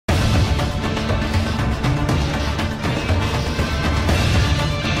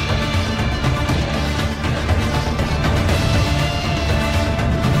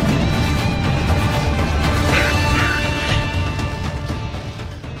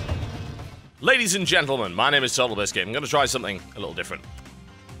Ladies and gentlemen, my name is Totalbiscuit. I'm going to try something a little different.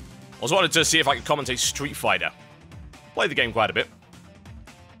 I was wanted to see if I could commentate Streetfighter. Played the game quite a bit.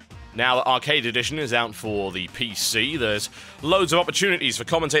 Now the Arcade Edition is out for the PC, there's loads of opportunities for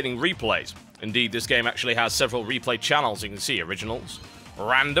commentating replays. Indeed, this game actually has several replay channels you can see. Originals,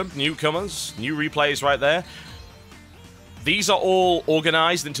 random, newcomers, new replays right there. These are all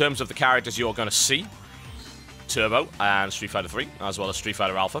organized in terms of the characters you're going to see. Turbo and Street Fighter 3, as well as Street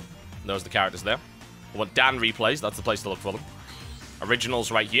Fighter Alpha. Those are the characters there. I want Dan replays, that's the place to look for them.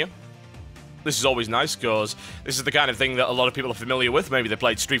 Originals right here. This is always nice, because this is the kind of thing that a lot of people are familiar with. Maybe they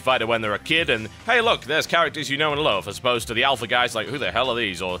played Street Fighter when they were a kid, and hey look, there's characters you know and love, as opposed to the Alpha guys like, who the hell are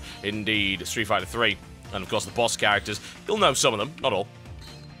these? Or indeed, Street Fighter 3. And of course the boss characters, you'll know some of them, not all.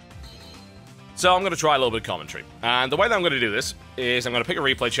 So I'm going to try a little bit of commentary. And the way that I'm going to do this is I'm going to pick a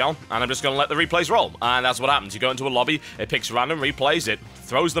replay channel, and I'm just going to let the replays roll. And that's what happens. You go into a lobby, it picks random replays, it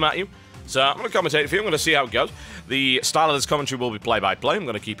throws them at you. So I'm going to commentate it for you, I'm going to see how it goes. The style of this commentary will be play-by-play. I'm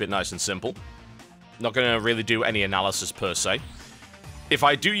going to keep it nice and simple. Not going to really do any analysis per se. If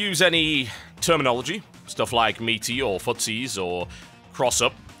I do use any terminology, stuff like meaty or footsies or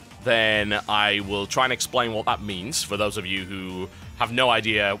cross-up, then I will try and explain what that means for those of you who have no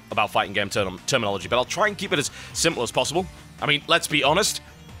idea about fighting game terminology, but I'll try and keep it as simple as possible. I mean, let's be honest.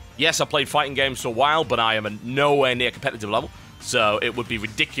 Yes, I played fighting games for a while, but I am at nowhere near competitive level, so it would be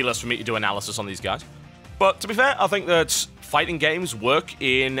ridiculous for me to do analysis on these guys. But to be fair, I think that fighting games work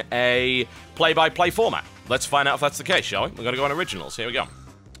in a play-by-play format. Let's find out if that's the case, shall we? We're going to go on originals. Here we go.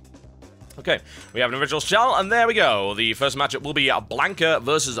 Okay, we have an originals channel, and there we go. The first matchup will be Blanca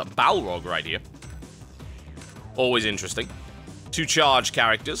versus Balrog right here. Always interesting. Two charge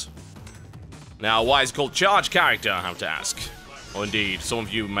characters. Now, why is it called charge character, I have to ask. Or indeed, some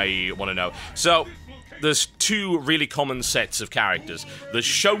of you may want to know. So, there's two really common sets of characters. There's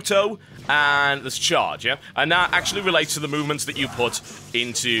Shoto and there's Charge, yeah? And that actually relates to the movements that you put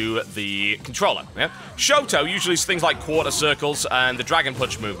into the controller, yeah? Shoto usually is things like quarter circles and the Dragon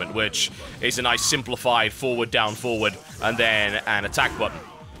Punch movement, which is a nice simplified forward, down, forward, and then an attack button.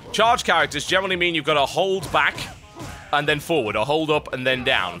 Charge characters generally mean you've got to hold back and then forward, or hold up and then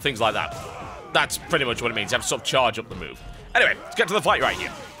down, things like that. That's pretty much what it means. You have to sort of charge up the move. Anyway, let's get to the fight right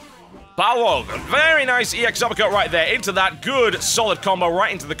here. Balrog, very nice EX uppercut right there into that good solid combo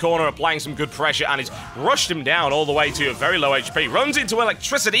right into the corner, applying some good pressure, and he's rushed him down all the way to a very low HP. Runs into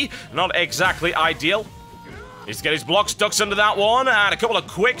electricity, not exactly ideal. He's to get his blocks, ducks under that one, and a couple of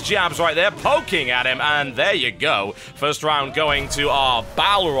quick jabs right there, poking at him, and there you go. First round going to our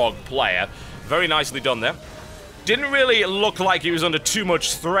Balrog player. Very nicely done there. Didn't really look like he was under too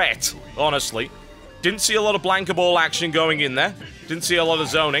much threat, honestly. Didn't see a lot of Blanca ball action going in there. Didn't see a lot of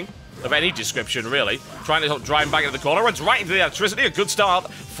zoning of any description, really. Trying to drive him back into the corner. Runs right into the electricity. A good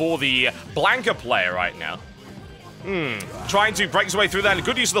start for the Blanca player right now. Trying to break his way through there. And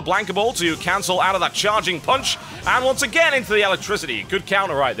good use of the Blanca ball to cancel out of that charging punch. And once again into the electricity. Good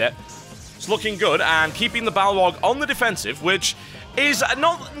counter right there. It's looking good. And keeping the Balrog on the defensive, which is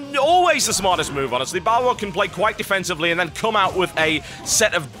not always the smartest move, honestly. Balrog can play quite defensively and then come out with a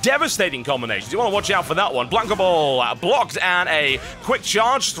set of devastating combinations. You want to watch out for that one. Blanca ball blocked and a quick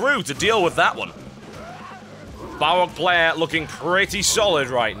charge through to deal with that one. Balrog player looking pretty solid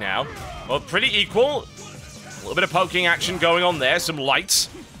right now. Well, pretty equal. A little bit of poking action going on there. Some lights.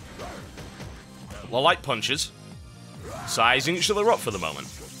 Light punches. Sizing each other up for the moment.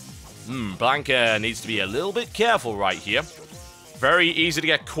 Blanca needs to be a little bit careful right here. Very easy to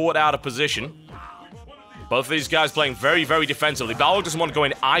get caught out of position. Both of these guys playing very, very defensively. Balrog doesn't want to go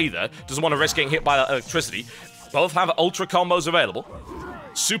in either. Doesn't want to risk getting hit by the electricity. Both have ultra combos available.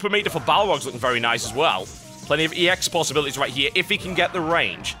 Super meter for Balrog's looking very nice as well. Plenty of EX possibilities right here if he can get the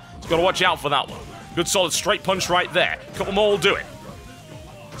range. He's got to watch out for that one. Good solid straight punch right there. A couple more will do it.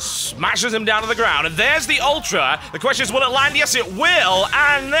 Smashes him down to the ground, and there's the Ultra. The question is, will it land? Yes, it will,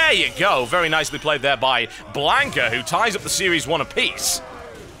 and there you go. Very nicely played there by Blanca, who ties up the Series 1 apiece.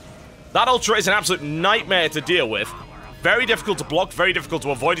 That Ultra is an absolute nightmare to deal with. Very difficult to block, very difficult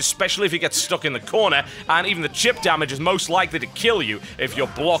to avoid, especially if you get stuck in the corner, and even the chip damage is most likely to kill you if you're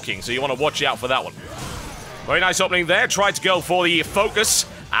blocking, so you want to watch out for that one. Very nice opening there. Tried to go for the focus,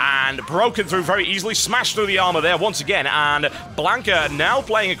 and broken through very easily. Smashed through the armor there once again, and Blanca now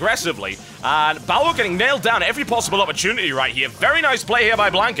playing aggressively. And Balrog getting nailed down every possible opportunity right here. Very nice play here by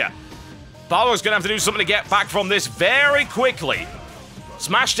Blanca. Balrog's going to have to do something to get back from this very quickly.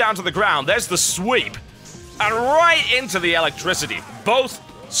 Smashed down to the ground. There's the sweep. And right into the electricity. Both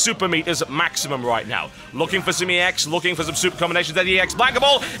super meters at maximum right now. Looking for some EX, looking for some super combinations. Then the EX Blanca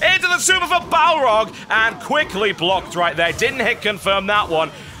ball into the super for Balrog, and quickly blocked right there. Didn't hit confirm that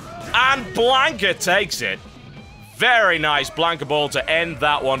one. And Blanca takes it. Very nice Blanca ball to end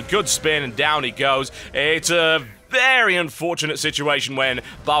that one. Good spin, and down he goes. It's a very unfortunate situation when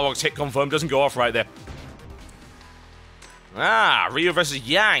Balrog's hit confirm doesn't go off right there. Ah, Ryu versus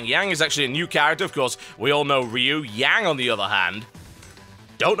Yang. Yang is actually a new character, of course. We all know Ryu. Yang, on the other hand,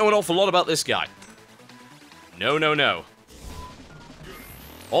 don't know an awful lot about this guy. No, no, no.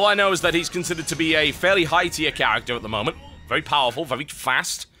 All I know is that he's considered to be a fairly high-tier character at the moment. Very powerful, very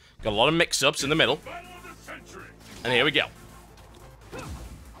fast. Got a lot of mix-ups in the middle. And here we go.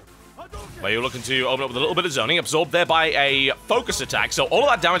 Where you're looking to open up with a little bit of zoning, absorbed there by a focus attack, so all of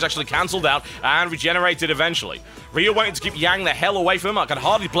that damage actually cancelled out and regenerated eventually. Ryu wanting to keep Yang the hell away from him. I can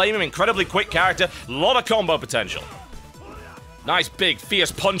hardly blame him. Incredibly quick character, a lot of combo potential. Nice big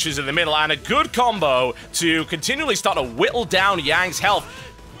fierce punches in the middle and a good combo to continually start to whittle down Yang's health.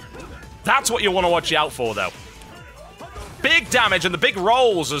 That's what you want to watch out for, though. Big damage and the big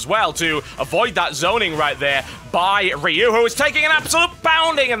rolls as well to avoid that zoning right there by Ryu, who is taking an absolute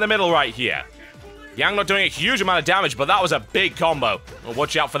pounding in the middle right here. Yang not doing a huge amount of damage, but that was a big combo. Well,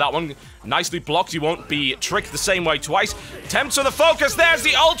 watch out for that one. Nicely blocked. You won't be tricked the same way twice. Attempts for the focus. There's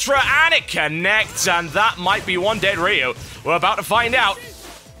the Ultra, and it connects, and that might be one dead Ryu. We're about to find out.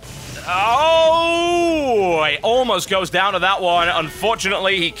 Oh, it almost goes down to that one.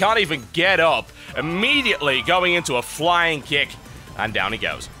 Unfortunately, he can't even get up. Immediately going into a flying kick, and down he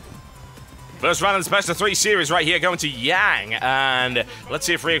goes. First round in this best of 3 series right here going to Yang, and let's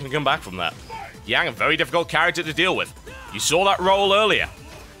see if Ryu can come back from that. Yang, a very difficult character to deal with. You saw that roll earlier.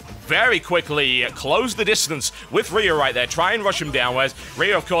 Very quickly close the distance with Ryu right there, try and rush him down, whereas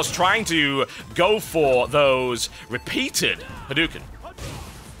Ryu, of course, trying to go for those repeated Hadouken.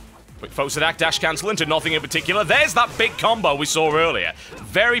 Quick focus attack, dash cancel into nothing in particular. There's that big combo we saw earlier.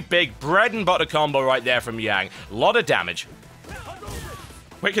 Very big bread and butter combo right there from Yang. A lot of damage.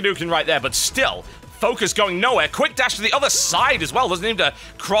 Quick Hadouken right there, but still, focus going nowhere. Quick dash to the other side as well. Doesn't need to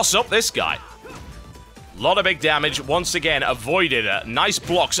cross up this guy. A lot of big damage, once again, avoided. Nice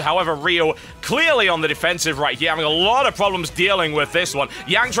blocks, however, Ryu clearly on the defensive right here, having a lot of problems dealing with this one.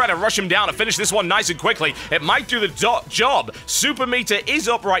 Yang trying to rush him down to finish this one nice and quickly. It might do the job. Super meter is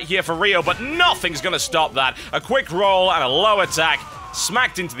up right here for Ryu, but nothing's going to stop that. A quick roll and a low attack,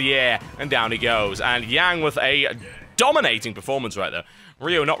 smacked into the air, and down he goes. And Yang with a dominating performance right there.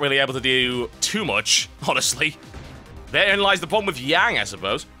 Ryu not really able to do too much, honestly. Therein lies the problem with Yang, I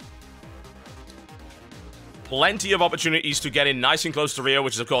suppose. Plenty of opportunities to get in nice and close to Ryu,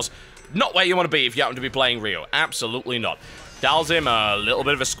 which is, of course, not where you want to be if you happen to be playing Ryu. Absolutely not. Dalsim, a little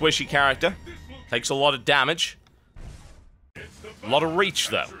bit of a squishy character. Takes a lot of damage. A lot of reach,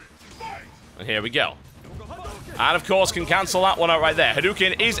 though. And here we go. And, of course, can cancel that one out right there.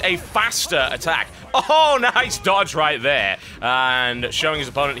 Hadouken is a faster attack. Oh, nice dodge right there. And showing his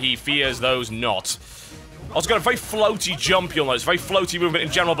opponent he fears those not. Also got a very floaty jump, you'll notice. Very floaty movement in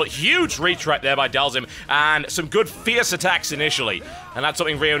general, but huge reach right there by Dalsim. And some good fierce attacks initially. And that's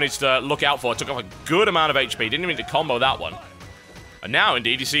something Ryu needs to look out for. Took off a good amount of HP. Didn't even need to combo that one. And now,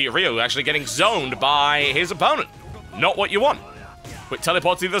 indeed, you see Ryu actually getting zoned by his opponent. Not what you want. Quick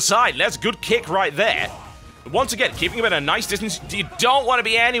teleport to the other side. There's a good kick right there. Once again, keeping him at a nice distance. You don't want to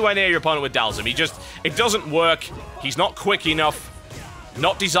be anywhere near your opponent with Dalsim. It doesn't work. He's not quick enough.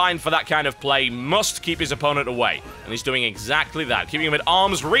 Not designed for that kind of play. Must keep his opponent away. And he's doing exactly that. Keeping him at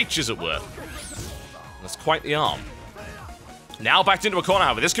arm's reach, as it were. That's quite the arm. Now backed into a corner,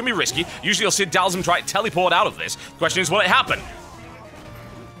 however. This can be risky. Usually you'll see Dalsim try to teleport out of this. The question is, will it happen?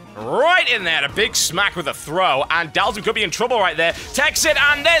 Right in there, a big smack with a throw, and Dalsim could be in trouble right there. Takes it,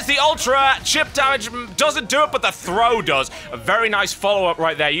 and there's the Ultra. Chip damage doesn't do it, but the throw does. A very nice follow-up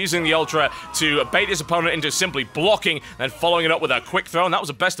right there, using the Ultra to bait his opponent into simply blocking, then following it up with a quick throw, and that was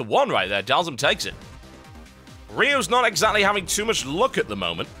a best of one right there. Dalsim takes it. Ryu's not exactly having too much luck at the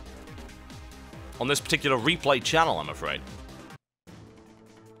moment on this particular replay channel, I'm afraid.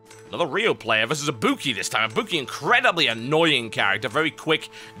 Another Ryu player versus Ibuki this time. Ibuki, incredibly annoying character. Very quick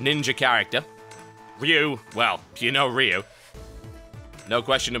ninja character. Ryu, well, you know Ryu. No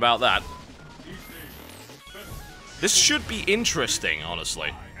question about that. This should be interesting,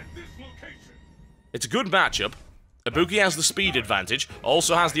 honestly. It's a good matchup. Ibuki has the speed advantage,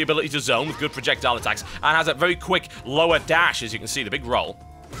 also has the ability to zone with good projectile attacks, and has a very quick lower dash, as you can see, the big roll.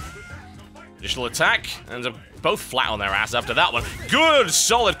 Additional attack, and both flat on their ass after that one. Good,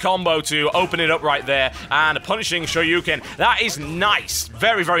 solid combo to open it up right there, and a punishing Shoryuken. That is nice.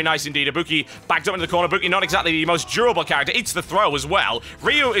 Very, very nice indeed. Ibuki backed up into the corner. Ibuki not exactly the most durable character. Eats the throw as well.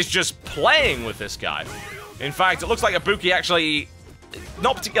 Ryu is just playing with this guy. In fact, it looks like Ibuki actually,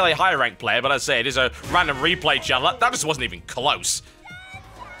 not particularly high-ranked player, but as I say, it is a random replay channel. That just wasn't even close.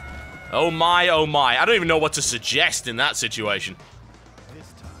 Oh my, oh my. I don't even know what to suggest in that situation.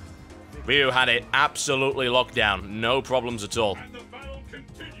 Ryu had it absolutely locked down. No problems at all.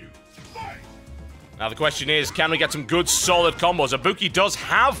 Now the question is, can we get some good, solid combos? Ibuki does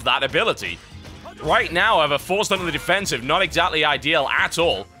have that ability. Right now, however, forced onto the defensive, not exactly ideal at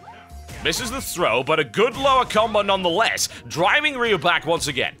all. Misses the throw, but a good lower combo nonetheless, driving Ryu back once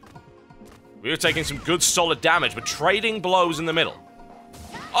again. Ryu taking some good, solid damage, but trading blows in the middle.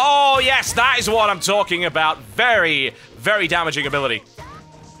 Oh, yes, that is what I'm talking about. Very, very damaging ability.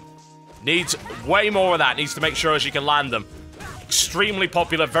 Needs way more of that. Needs to make sure she can land them. Extremely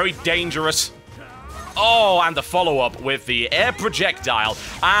popular, very dangerous. Oh, and the follow-up with the air projectile.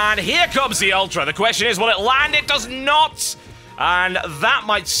 And here comes the Ultra. The question is, will it land? It does not! And that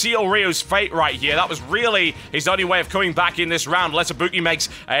might seal Ryu's fate right here. That was really his only way of coming back in this round, unless Ibuki makes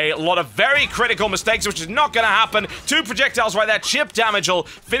a lot of very critical mistakes, which is not going to happen. 2 projectiles right there. Chip damage will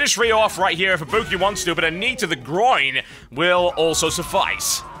finish Ryu off right here if Ibuki wants to, but a knee to the groin will also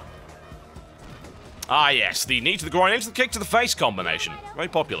suffice. Ah, yes, the knee to the groin into the kick to the face combination. Very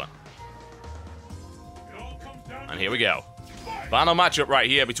popular. And here we go. Final matchup right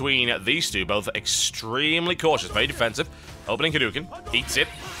here between these two, both extremely cautious, very defensive. Opening Hadouken, eats it,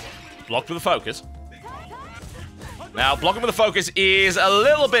 blocked with a focus. Now, blocking with a focus is a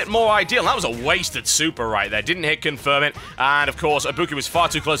little bit more ideal. That was a wasted super right there. Didn't hit confirm it, and of course, Ibuki was far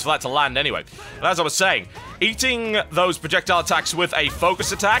too close for that to land anyway. But as I was saying, eating those projectile attacks with a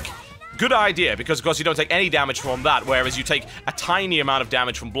focus attack, good idea, because of course you don't take any damage from that, whereas you take a tiny amount of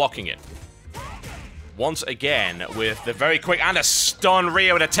damage from blocking it. Once again, with the very quick and a stun,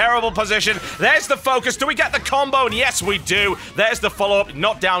 Ryu in a terrible position. There's the focus. Do we get the combo? And yes, we do. There's the follow-up.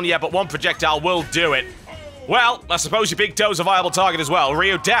 Not down yet, but 1 projectile will do it. Well, I suppose your big toe's a viable target as well.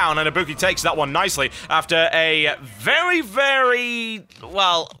 Ryu down, and Ibuki takes that one nicely after a very, very...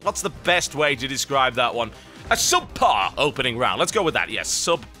 Well, what's the best way to describe that one? A subpar opening round. Let's go with that. Yes,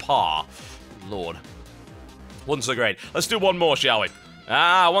 subpar. Lord. Wasn't so great. Let's do one more, shall we?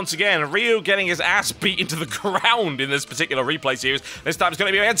 Once again, Ryu getting his ass beaten to the ground in this particular replay series. This time it's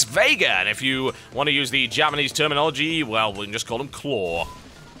going to be against Vega, and if you want to use the Japanese terminology, well, we can just call him Claw.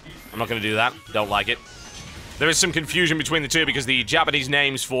 I'm not going to do that. Don't like it. There is some confusion between the two because the Japanese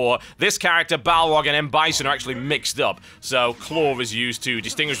names for this character, Balrog, and M. Bison are actually mixed up. So Claw is used to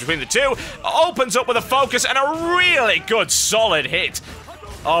distinguish between the two. Opens up with a focus and a really good, solid hit.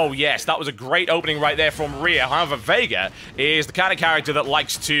 Oh, yes, that was a great opening right there from Ryu. However, Vega is the kind of character that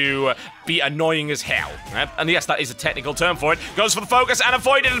likes to be annoying as hell. Right? And yes, that is a technical term for it. Goes for the focus and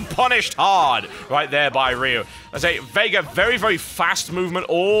avoided and punished hard right there by Ryu. I say, Vega, very, very fast movement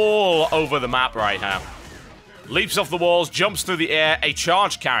all over the map right now. Leaps off the walls, jumps through the air, a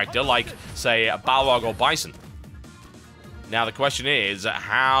charged character like, say, Balrog or Bison. Now, the question is,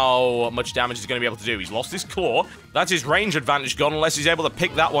 how much damage is he going to be able to do? He's lost his claw. That's his range advantage gone, unless he's able to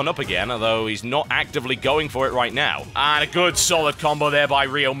pick that one up again, although he's not actively going for it right now. And a good, solid combo there by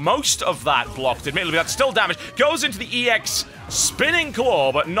Ryu. Most of that blocked. Admittedly, that's still damage. Goes into the EX spinning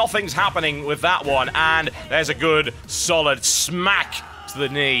claw, but nothing's happening with that one. And there's a good, solid smack to the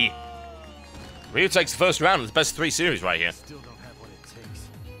knee. Ryu takes the first round of the best 3 series right here.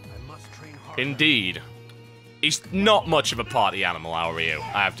 Indeed. He's not much of a party animal, our Ryu,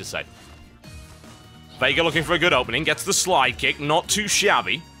 I have to say. Vega looking for a good opening, gets the slide kick, not too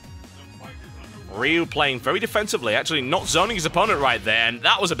shabby. Ryu playing very defensively, actually not zoning his opponent right there, and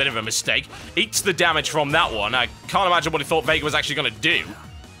that was a bit of a mistake. Eats the damage from that one. I can't imagine what he thought Vega was actually going to do.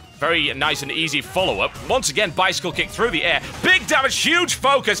 Very nice and easy follow-up. Once again, bicycle kick through the air. Big damage, huge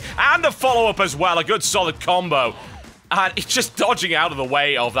focus, and a follow-up as well. A good solid combo. And it's just dodging out of the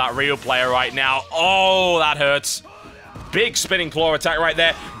way of that Ryu player right now. Oh, that hurts. Big spinning claw attack right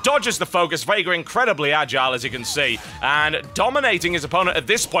there. Dodges the focus. Vega incredibly agile, as you can see. And dominating his opponent at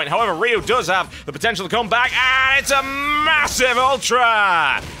this point. However, Ryu does have the potential to come back. And it's a massive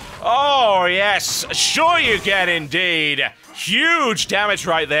ultra. Oh, yes. Sure you can indeed. Huge damage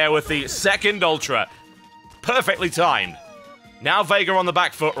right there with the second ultra. Perfectly timed. Now Vega on the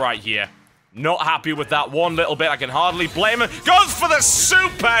back foot right here. Not happy with that one little bit. I can hardly blame him. Goes for the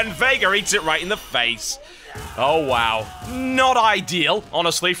super, and Vega eats it right in the face. Oh, wow. Not ideal,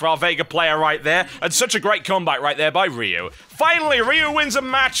 honestly, for our Vega player right there. And such a great comeback right there by Ryu. Finally, Ryu wins a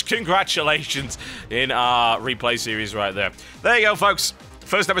match. Congratulations in our replay series right there. There you go, folks.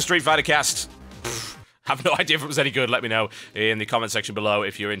 First ever Street Fighter cast. Have no idea if it was any good. Let me know in the comment section below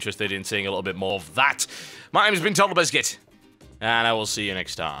if you're interested in seeing a little bit more of that. My name has been Totalbiscuit, and I will see you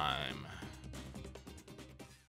next time.